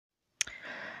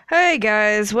Hey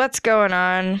guys, what's going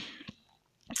on?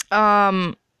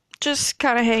 Just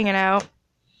kind of hanging out.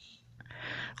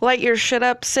 Light your shit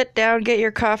up, sit down, get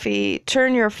your coffee,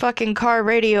 turn your fucking car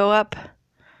radio up,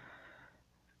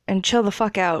 and chill the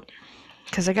fuck out.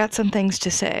 Because I got some things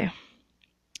to say.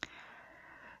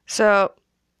 So,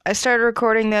 I started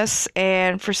recording this,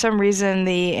 and for some reason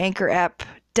the Anchor app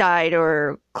died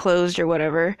or closed or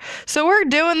whatever. So we're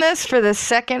doing this for the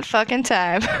second fucking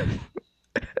time.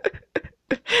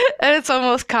 And it's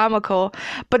almost comical.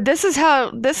 But this is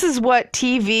what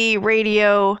TV,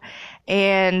 radio,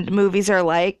 and movies are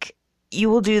like. You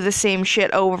will do the same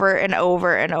shit over and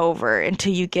over and over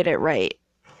until you get it right.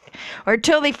 Or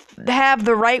until they have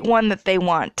the right one that they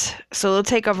want. So they'll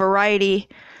take a variety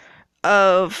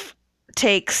of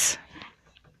takes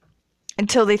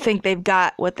until they think they've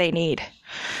got what they need.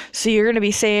 So you're going to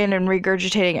be saying and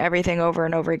regurgitating everything over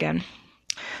and over again.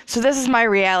 So this is my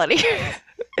reality.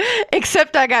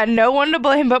 Except I got no one to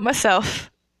blame but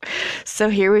myself. So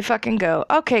here we fucking go.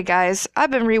 Okay, guys, I've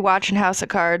been rewatching House of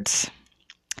Cards.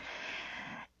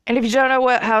 And if you don't know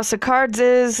what House of Cards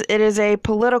is, it is a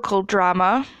political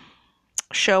drama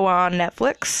show on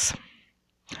Netflix.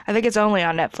 I think it's only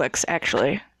on Netflix,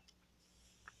 actually.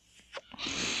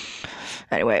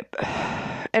 Anyway,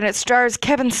 and it stars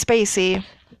Kevin Spacey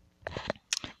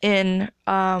in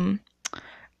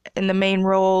the main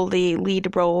role, the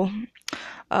lead role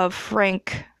of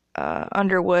Frank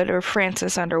Underwood, or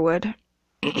Francis Underwood.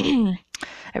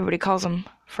 Everybody calls him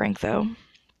Frank, though.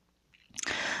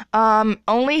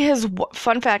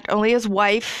 Fun fact, only his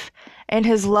wife and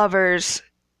his lovers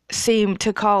seem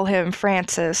to call him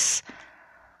Francis.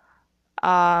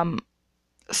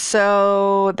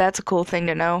 So that's a cool thing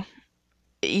to know.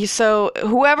 So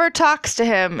whoever talks to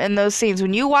him in those scenes,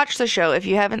 when you watch the show, if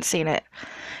you haven't seen it,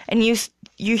 and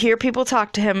you hear people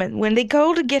talk to him, and when they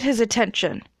go to get his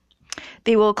attention,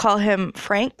 they will call him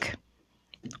Frank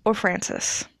or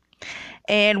Francis.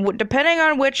 And depending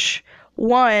on which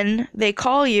one they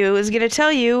call you is going to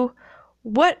tell you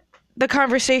what the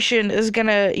conversation is going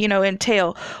to,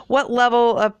 entail. What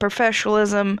level of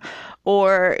professionalism,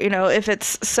 or, if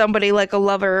it's somebody like a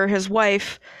lover or his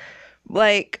wife,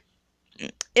 like,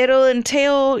 it'll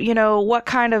entail, what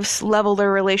kind of level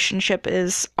their relationship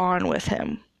is on with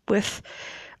him, with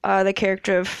the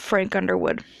character of Frank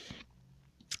Underwood.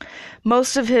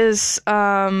 Most of his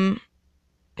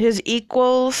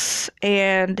equals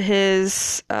and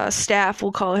his staff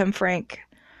will call him Frank.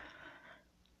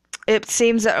 It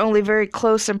seems that only very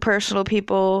close and personal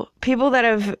people that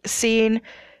have seen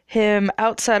him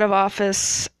outside of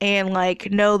office and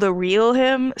know the real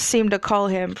him, seem to call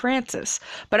him Francis.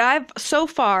 But I've so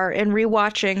far in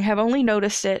rewatching have only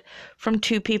noticed it from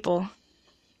two people.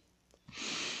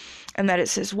 And that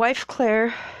is his wife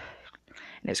Claire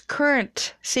and his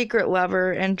current secret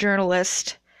lover and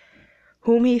journalist,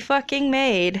 whom he fucking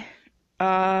made.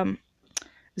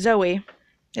 Zoe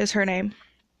is her name.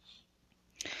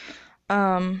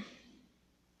 So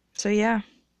yeah.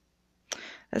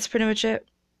 That's pretty much it.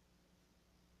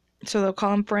 So they'll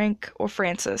call him Frank or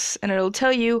Francis, and it'll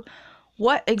tell you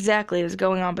what exactly is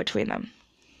going on between them.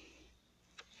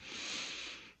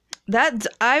 That,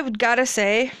 I've gotta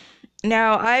say,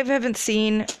 now I haven't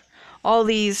seen all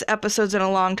these episodes in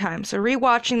a long time, so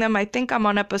rewatching them, I think I'm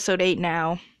on episode 8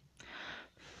 now.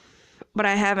 But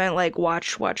I haven't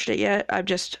watched it yet. I've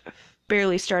just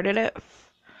barely started it.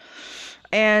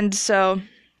 And so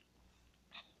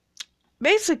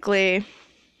basically,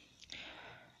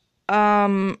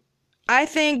 I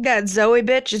think that Zoe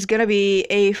bitch is gonna be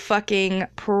a fucking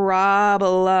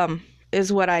problem,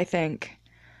 is what I think.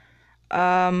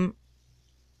 And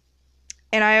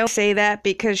I only say that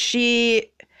because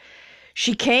she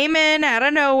came in out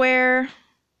of nowhere,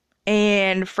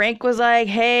 and Frank was like,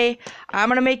 hey, I'm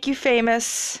gonna make you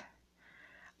famous.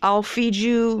 I'll feed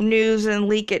you news and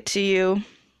leak it to you.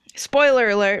 Spoiler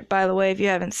alert, by the way, if you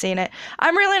haven't seen it.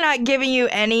 I'm really not giving you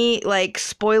any,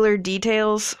 spoiler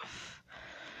details,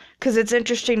 because it's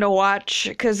interesting to watch,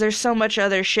 because there's so much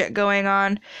other shit going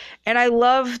on. And I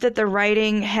love that the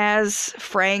writing has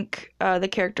Frank, the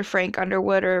character Frank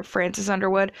Underwood, or Francis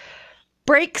Underwood,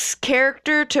 breaks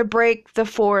character to break the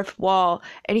fourth wall.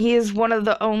 And he is one of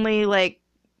the only,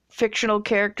 fictional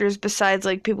characters, besides,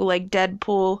 people like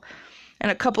Deadpool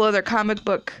and a couple other comic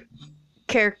book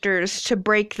characters, to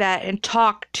break that and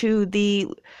talk to the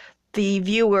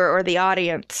viewer or the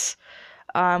audience.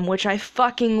 Which I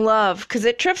fucking love, because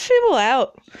it trips people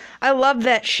out. I love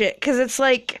that shit, because it's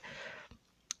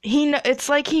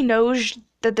he knows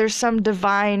that there's some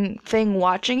divine thing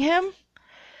watching him,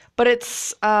 But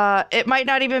it might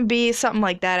not even be something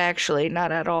like that, actually.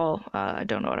 Not at all. I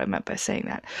don't know what I meant by saying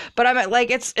that. But I meant, like,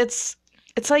 it's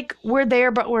like we're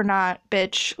there, but we're not,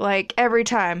 bitch. Like, every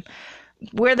time.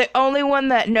 We're the only one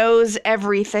that knows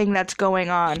everything that's going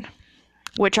on,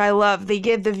 which I love. They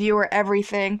give the viewer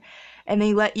everything, and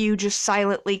they let you just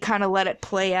silently kind of let it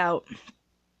play out.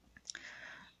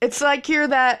 It's like you're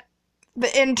the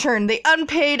intern, the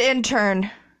unpaid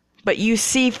intern, but you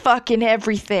see fucking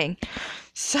everything.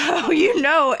 So you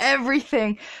know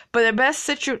everything. But the best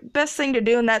thing to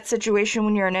do in that situation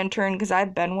when you're an intern, because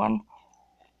I've been one.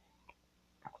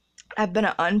 I've been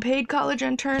an unpaid college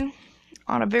intern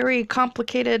on a very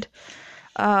complicated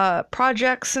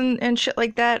projects and shit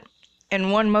like that.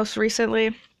 And one most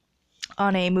recently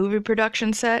on a movie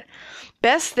production set.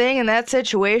 Best thing in that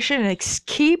situation is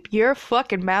keep your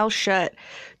fucking mouth shut.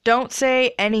 Don't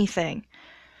say anything.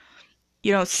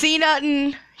 You don't see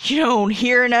nothing. You don't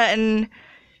hear nothing.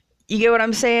 You get what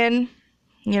I'm saying?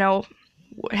 You know,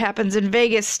 what happens in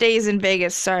Vegas stays in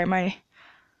Vegas. Sorry, my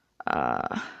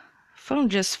phone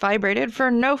just vibrated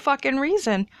for no fucking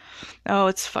reason. Oh,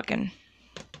 it's fucking...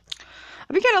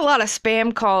 I've been getting a lot of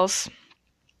spam calls.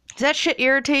 Does that shit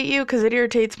irritate you? Because it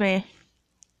irritates me.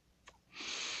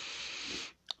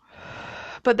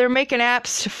 But they're making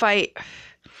apps to fight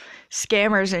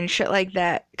scammers and shit like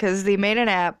that. Because they made an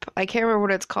app. I can't remember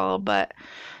what it's called, but...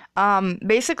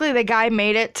 basically the guy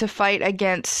made it to fight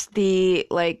against the,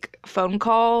 like, phone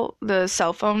call, the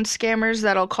cell phone scammers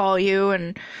that'll call you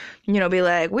and, you know, be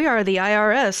like, we are the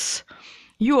IRS.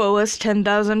 You owe us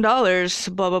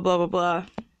 $10,000, blah, blah, blah, blah, blah.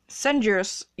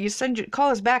 Call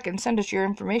us back and send us your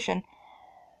information.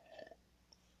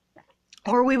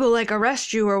 Or we will, like,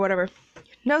 arrest you or whatever.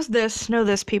 Know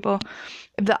this, people.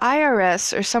 If the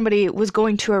IRS or somebody was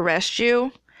going to arrest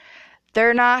you,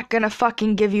 they're not gonna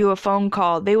fucking give you a phone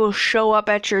call. They will show up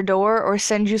at your door or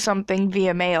send you something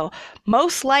via mail.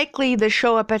 Most likely the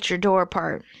show up at your door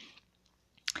part.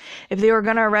 If they were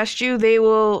gonna arrest you, they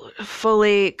will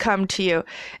fully come to you.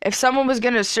 If someone was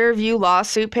gonna serve you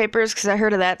lawsuit papers, because I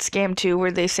heard of that scam too,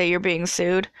 where they say you're being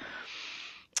sued,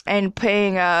 and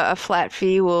paying a flat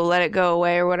fee will let it go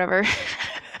away or whatever.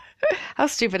 How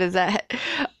stupid is that?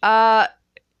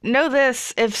 Know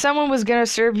this, if someone was gonna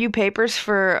serve you papers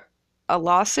for a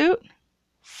lawsuit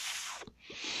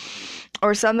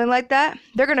or something like that,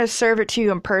 they're gonna serve it to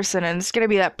you in person, and it's gonna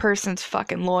be that person's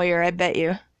fucking lawyer, I bet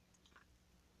you.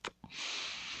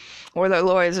 Or their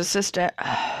lawyer's assistant.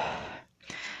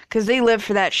 Because they live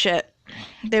for that shit.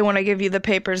 They want to give you the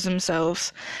papers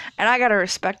themselves. And I gotta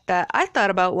respect that. I thought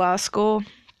about law school.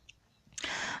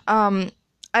 I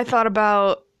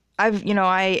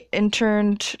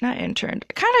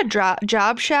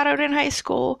job shadowed in high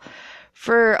school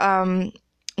for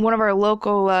one of our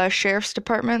local sheriff's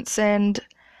departments, and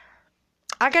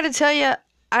I gotta tell you,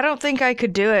 I don't think I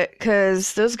could do it,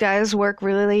 because those guys work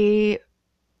really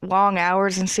long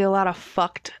hours and see a lot of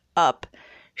fucked up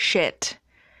shit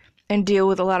and deal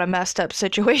with a lot of messed up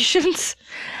situations.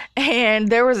 And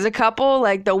there was a couple,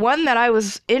 like the one that I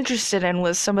was interested in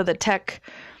was some of the tech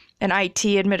and IT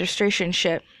administration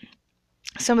shit.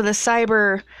 Some of the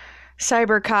cyber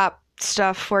cop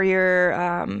stuff where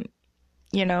you're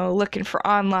looking for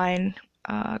online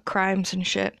crimes and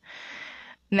shit.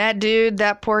 And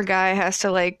that poor guy has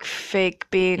to, like, fake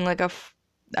being, like, a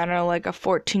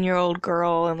 14-year-old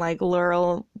girl and, like,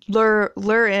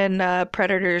 lure in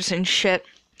predators and shit.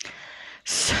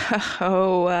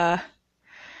 So,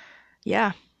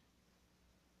 yeah.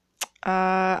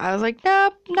 I was like,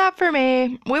 nope, not for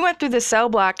me. We went through the cell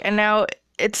block, and now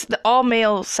it's the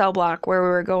all-male cell block where we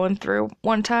were going through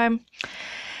one time.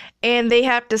 And they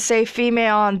have to say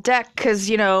female on deck because,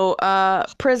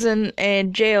 prison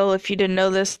and jail, if you didn't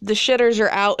know this, the shitters are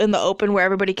out in the open where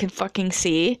everybody can fucking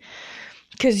see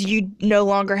because you no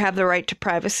longer have the right to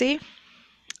privacy.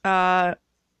 And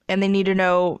they need to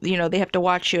know, they have to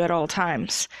watch you at all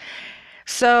times.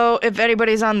 So if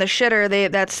anybody's on the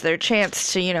shitter, that's their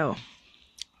chance to,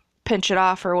 pinch it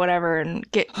off or whatever and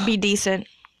be decent.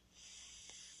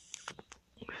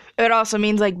 It also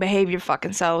means, like, behave your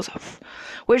fucking selves.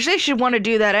 Which they should want to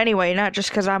do that anyway, not just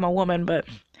because I'm a woman, but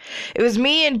it was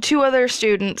me and two other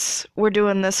students were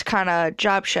doing this kind of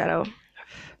job shadow.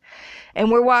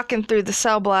 And we're walking through the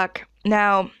cell block.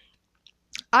 Now,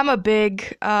 I'm a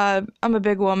big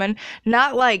woman.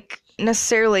 Not, like,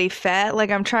 necessarily fat.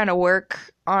 Like, I'm trying to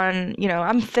work on,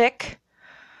 I'm thick.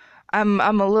 I'm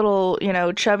a little,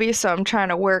 chubby, so I'm trying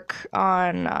to work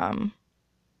on,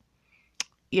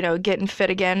 getting fit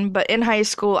again. But in high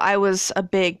school, I was a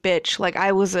big bitch. Like,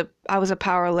 I was a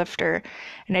power lifter,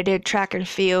 and I did track and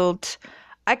field.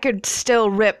 I could still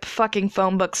rip fucking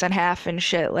phone books in half and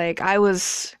shit. Like, I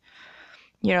was,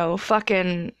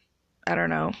 fucking, I don't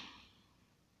know,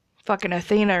 fucking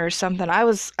Athena or something. I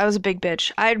was a big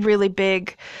bitch. I had really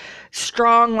big,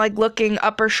 strong, like, looking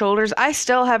upper shoulders. I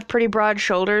still have pretty broad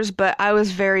shoulders, but I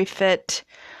was very fit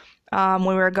when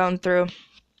we were going through.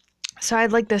 So I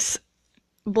had, like, this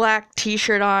black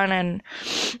t-shirt on and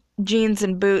jeans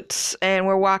and boots, and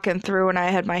we're walking through, and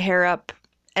I had my hair up.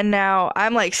 And now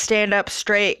I'm, like, stand up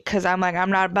straight, because I'm like,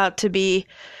 I'm not about to be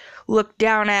looked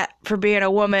down at for being a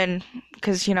woman,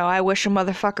 because, I wish a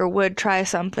motherfucker would try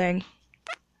something.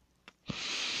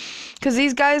 Because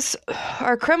these guys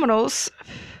are criminals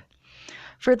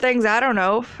for things I don't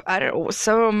know.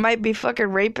 Some of them might be fucking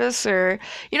rapists, or,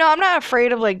 I'm not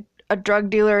afraid of, like, a drug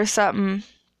dealer or something.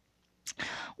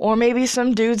 Or maybe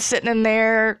some dude sitting in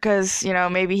there because,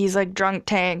 maybe he's, like, drunk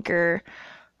tank, or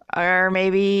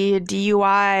maybe a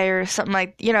DUI or something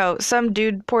like, some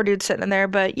poor dude sitting in there.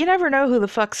 But you never know who the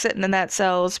fuck's sitting in that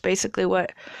cell is basically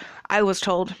what I was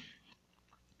told.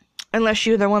 Unless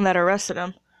you're the one that arrested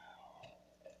him.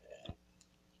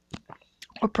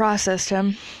 Or processed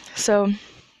him. So,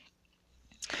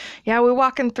 yeah, we're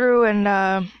walking through,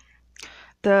 and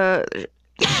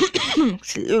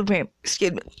excuse me.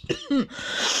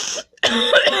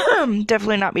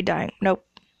 Definitely not me dying. Nope.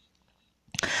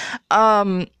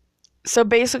 So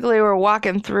basically we're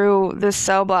walking through this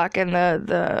cell block, and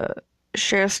the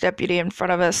sheriff's deputy in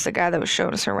front of us, the guy that was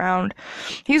showing us around,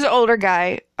 he's an older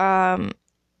guy,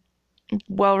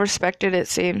 well respected, it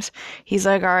seems. He's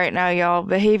like, all right, now y'all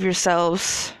behave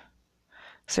yourselves.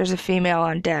 So there's a female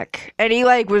on deck. And he,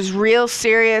 like, was real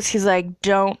serious. He's like,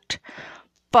 don't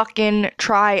fucking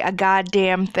try a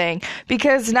goddamn thing.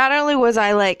 Because not only was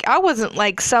I wasn't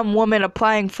like some woman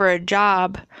applying for a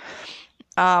job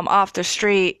off the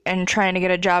street and trying to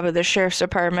get a job at the sheriff's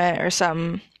department or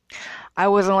something. I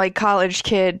wasn't like college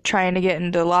kid trying to get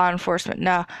into law enforcement.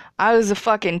 No, I was a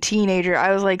fucking teenager.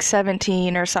 I was like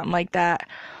 17 or something like that.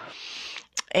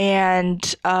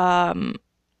 And, I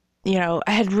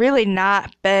had really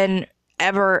not been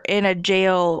ever in a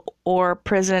jail or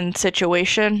prison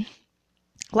situation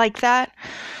like that.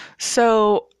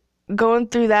 So going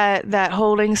through that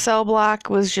holding cell block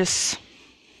was just,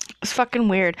 it's fucking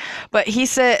weird. But he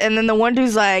said, and then the one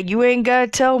dude's like, you ain't gotta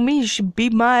tell me, you should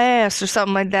beat my ass or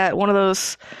something like that. One of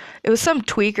those, it was some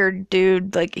tweaker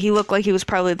dude. Like, he looked like he was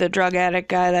probably the drug addict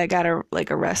guy that got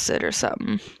arrested or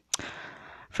something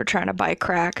for trying to buy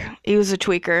crack. He was a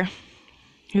tweaker.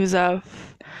 He was a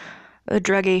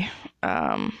druggie,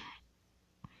 a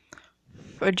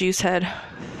juice head.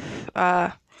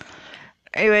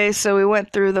 Anyway, so we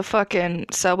went through the fucking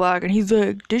cell block, and he's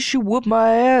like, did she whoop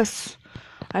my ass?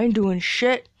 I ain't doing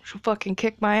shit. She'll fucking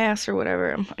kick my ass or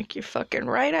whatever. I'm like, you're fucking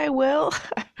right, I will.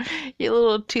 You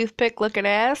little toothpick looking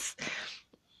ass.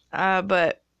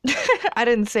 But I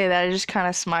didn't say that. I just kind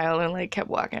of smiled and, like, kept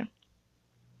walking.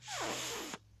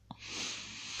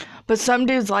 But some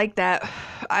dudes like that.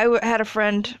 I had a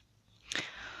friend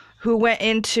who went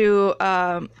into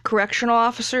correctional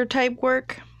officer type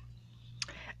work.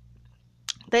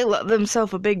 They love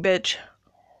themselves a big bitch.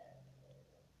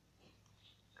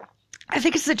 I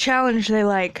think it's the challenge they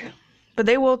like. But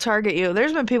they will target you.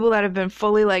 There's been people that have been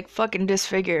fully, like, fucking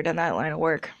disfigured in that line of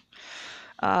work.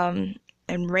 And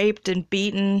raped and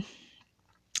beaten.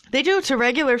 They do it to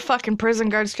regular fucking prison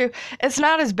guards, too. It's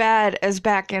not as bad as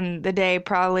back in the day,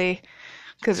 probably.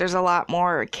 Because there's a lot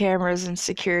more cameras and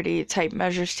security type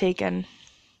measures taken.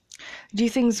 Do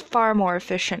things far more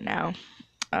efficient now.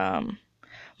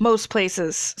 Most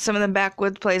places. Some of the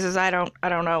backwoods places, I don't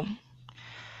know.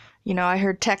 I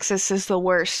heard Texas is the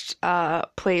worst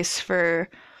place for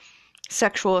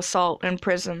sexual assault in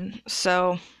prison.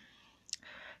 So,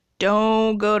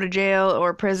 don't go to jail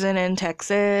or prison in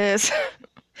Texas.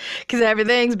 Because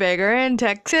everything's bigger in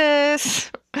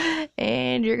Texas.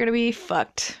 And you're going to be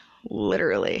fucked.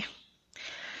 Literally.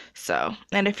 So,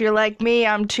 and if you're like me,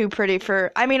 I'm too pretty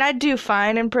for... I mean, I do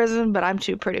fine in prison, but I'm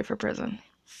too pretty for prison.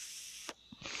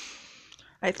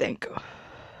 I think.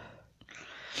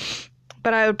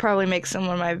 But I would probably make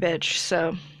someone my bitch,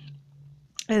 so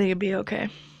I think it'd be okay.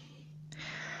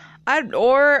 I'd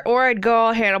go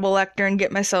all Hannibal Lecter and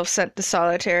get myself sent to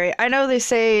solitary. I know they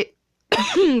say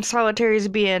solitary is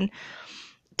being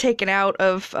taken out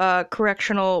of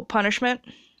correctional punishment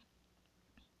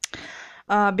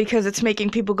because it's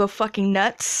making people go fucking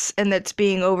nuts, and it's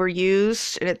being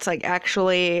overused, and it's like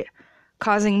actually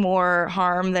causing more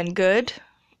harm than good.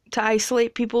 to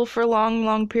isolate people for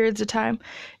long periods of time.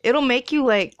 It'll make you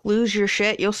like lose your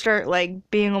shit. You'll start like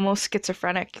being almost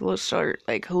schizophrenic. You'll start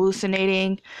like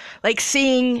hallucinating, like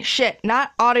seeing shit,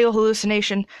 not audio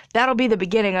hallucination. That'll be the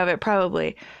beginning of it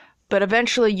probably. But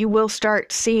eventually you will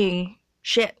start seeing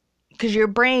shit because your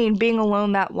brain being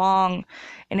alone that long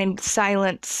and in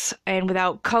silence and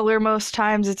without color most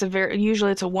times,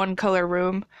 usually it's a one color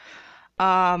room.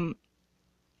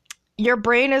 Your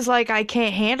brain is like, I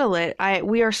can't handle it.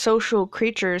 We are social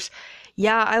creatures.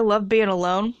 Yeah, I love being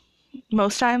alone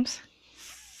most times,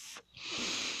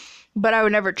 but I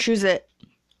would never choose it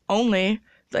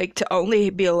to only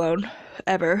be alone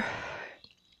ever.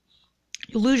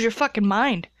 You lose your fucking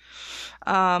mind.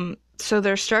 So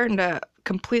they're starting to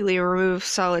completely remove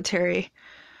solitary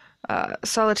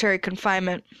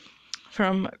confinement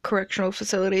from correctional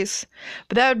facilities.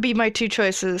 But that would be my two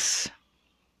choices.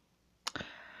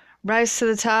 Rise to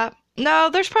the top.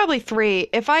 No, there's probably three.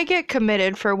 If I get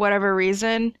committed for whatever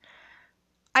reason,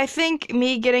 I think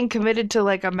me getting committed to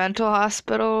like a mental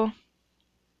hospital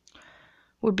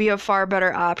would be a far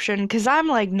better option because I'm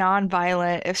like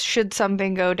non-violent. If should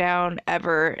something go down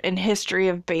ever in history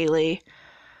of Bailey,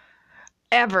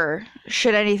 ever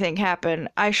should anything happen,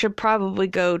 I should probably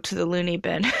go to the loony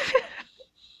bin. You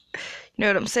know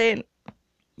what I'm saying?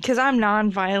 Because I'm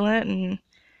non-violent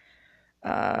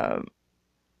and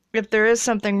if there is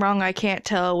something wrong, I can't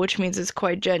tell, which means it's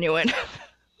quite genuine.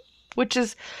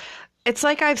 It's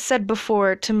like I've said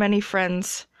before to many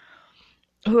friends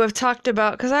who have talked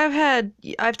about, because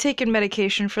I've taken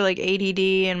medication for like ADD,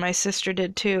 and my sister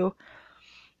did too.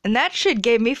 And that shit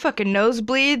gave me fucking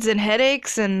nosebleeds and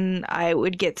headaches, and I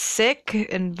would get sick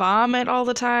and vomit all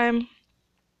the time.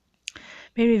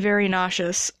 Made me very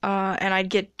nauseous. And I'd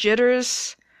get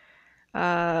jitters.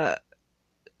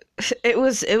 It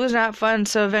was not fun,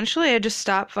 so eventually I just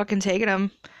stopped fucking taking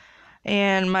them,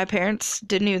 and my parents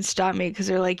didn't even stop me, because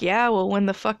they're like, yeah, well, when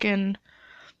the fucking,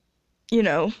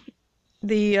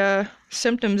 the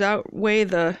symptoms outweigh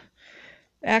the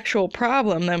actual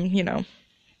problem, then, you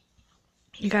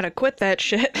gotta quit that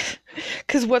shit,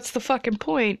 because what's the fucking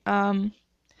point?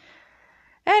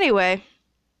 Anyway,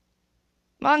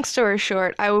 long story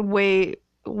short, I would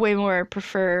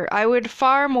I would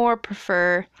far more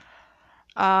prefer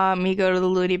me go to the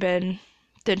loony bin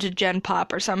than to Gen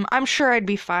Pop or something. I'm sure I'd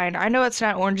be fine. I know it's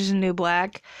not Orange is the New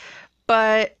Black,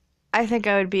 but I think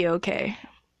I would be okay.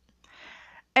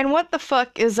 And what the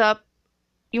fuck is up?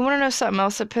 You want to know something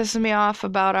else that pisses me off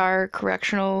about our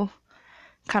correctional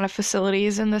kind of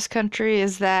facilities in this country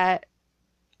is that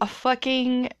a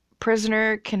fucking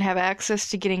prisoner can have access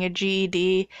to getting a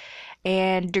GED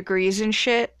and degrees and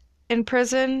shit in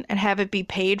prison and have it be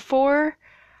paid for,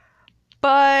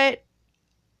 but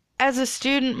as a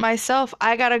student myself,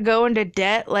 I gotta go into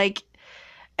debt. Like,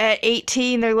 at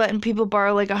 18, they're letting people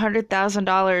borrow like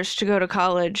 $100,000 to go to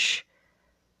college.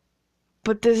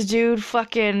 But this dude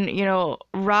fucking,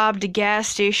 robbed a gas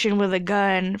station with a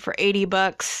gun for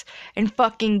 $80 and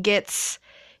fucking gets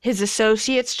his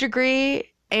associate's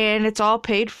degree and it's all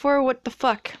paid for? What the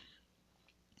fuck?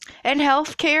 And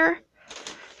healthcare?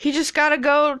 He just gotta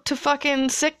go to fucking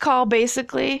sick call,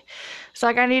 basically. It's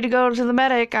like, I need to go to the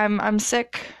medic. I'm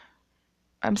sick.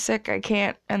 I'm sick, I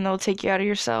can't, and they'll take you out of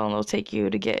your cell and they'll take you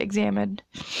to get examined.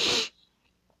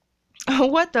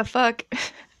 What the fuck?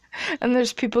 And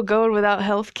there's people going without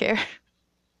health care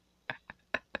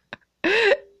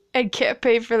and can't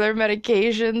pay for their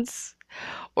medications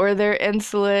or their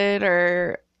insulin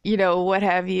or, what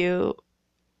have you.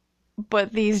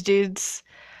 But these dudes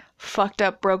fucked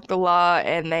up, broke the law,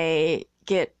 and they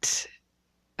get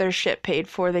their shit paid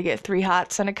for. They get 3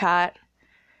 hots and a cot,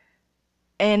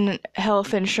 and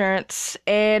health insurance,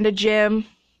 and a gym,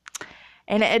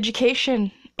 and an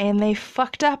education, and they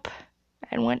fucked up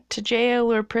and went to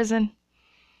jail or prison.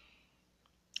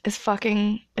 It's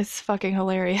fucking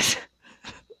hilarious.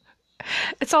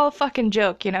 It's all a fucking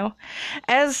joke,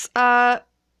 As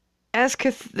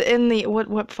in the,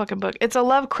 what fucking book? It's a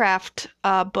Lovecraft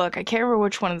book. I can't remember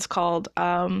which one it's called.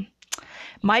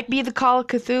 Might be The Call of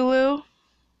Cthulhu.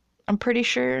 I'm pretty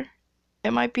sure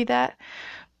it might be that.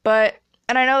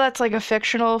 And I know that's like a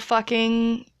fictional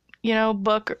fucking,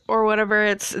 book or whatever.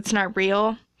 It's not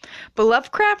real. But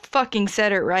Lovecraft fucking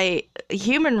said it right. The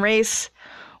human race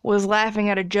was laughing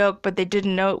at a joke, but they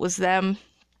didn't know it was them.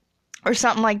 Or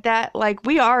something like that. Like,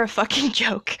 we are a fucking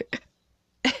joke.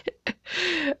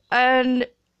 And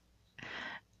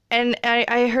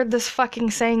I heard this fucking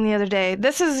saying the other day.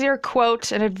 This is your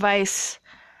quote and advice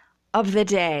of the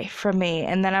day from me,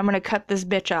 and then I'm gonna cut this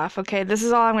bitch off, okay? This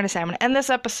is all I'm gonna say. I'm gonna end this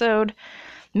episode.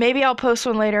 Maybe I'll post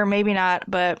one later, maybe not,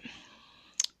 but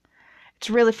It's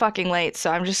really fucking late,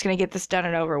 so I'm just gonna get this done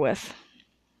and over with.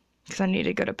 Because I need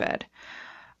to go to bed.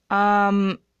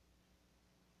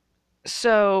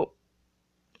 So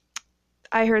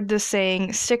I heard this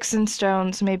saying, sticks and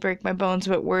stones may break my bones,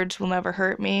 but words will never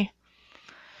hurt me.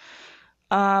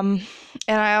 And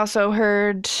I also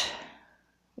heard,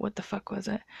 what the fuck was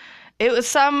it? It was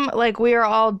some, like, we are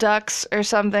all ducks or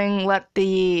something, let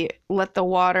the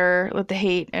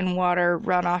hate and water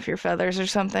run off your feathers or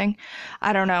something.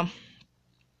 I don't know.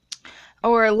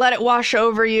 Or let it wash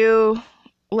over you.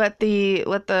 Let the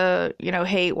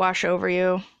hate wash over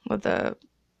you. Let the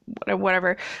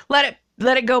whatever. Let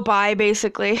it go by,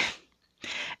 basically.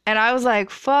 And I was like,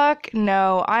 fuck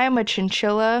no, I am a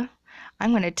chinchilla.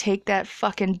 I'm gonna take that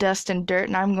fucking dust and dirt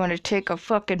and I'm gonna take a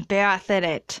fucking bath in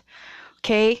it.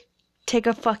 Okay? Take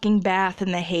a fucking bath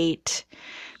in the hate.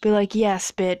 Be like,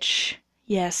 yes, bitch.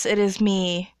 Yes, it is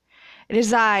me. It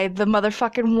is I, the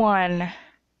motherfucking one.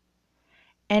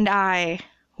 And I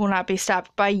will not be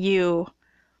stopped by you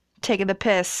taking the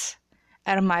piss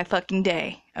out of my fucking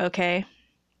day, okay?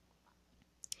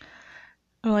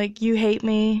 Like, you hate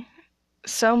me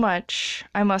so much.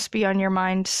 I must be on your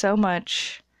mind so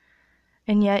much.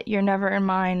 And yet you're never in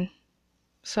mine.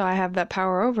 So I have that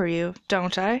power over you,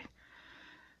 don't I?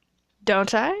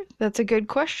 Don't I? That's a good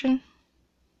question.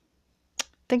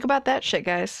 Think about that shit,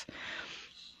 guys.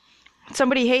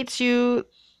 Somebody hates you,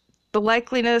 the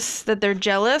likeliness that they're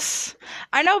jealous.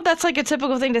 I know that's like a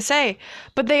typical thing to say,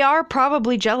 but they are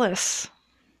probably jealous.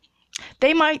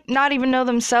 They might not even know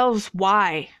themselves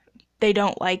why they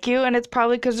don't like you, and it's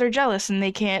probably because they're jealous and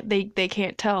they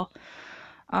can't tell.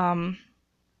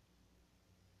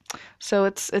 So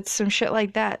it's some shit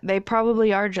like that. They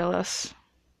probably are jealous.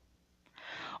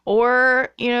 Or,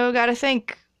 gotta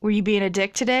think, were you being a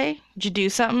dick today? Did you do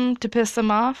something to piss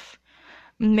them off?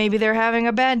 Maybe they're having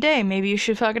a bad day. Maybe you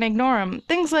should fucking ignore them.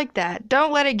 Things like that.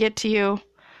 Don't let it get to you.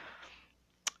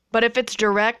 But if it's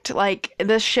direct, like,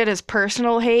 this shit is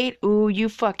personal hate, ooh, you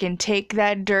fucking take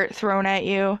that dirt thrown at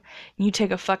you, and you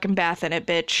take a fucking bath in it,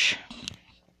 bitch.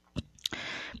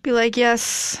 Be like,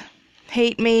 yes,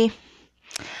 hate me.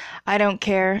 I don't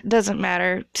care. Doesn't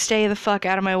matter. Stay the fuck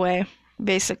out of my way,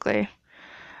 basically.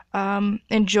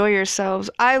 Enjoy yourselves.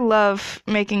 I love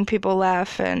making people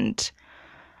laugh and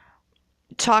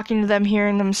talking to them,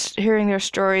 hearing their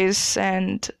stories,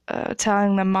 and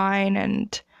telling them mine,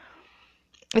 and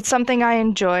it's something I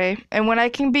enjoy. And when I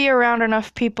can be around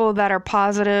enough people that are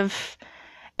positive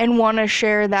and want to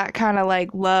share that kind of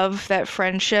like love, that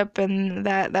friendship, and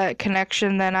that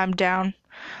connection, then I'm down.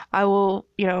 I will,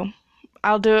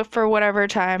 I'll do it for whatever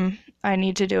time I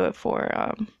need to do it for.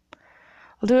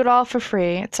 I'll do it all for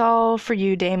free. It's all for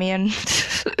you, Damien.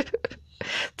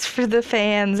 It's for the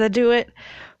fans. I do it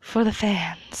for the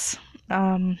fans.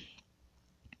 I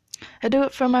do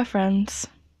it for my friends.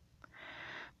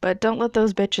 But don't let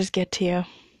those bitches get to you.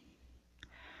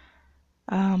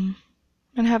 And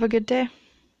have a good day.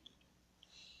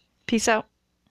 Peace out.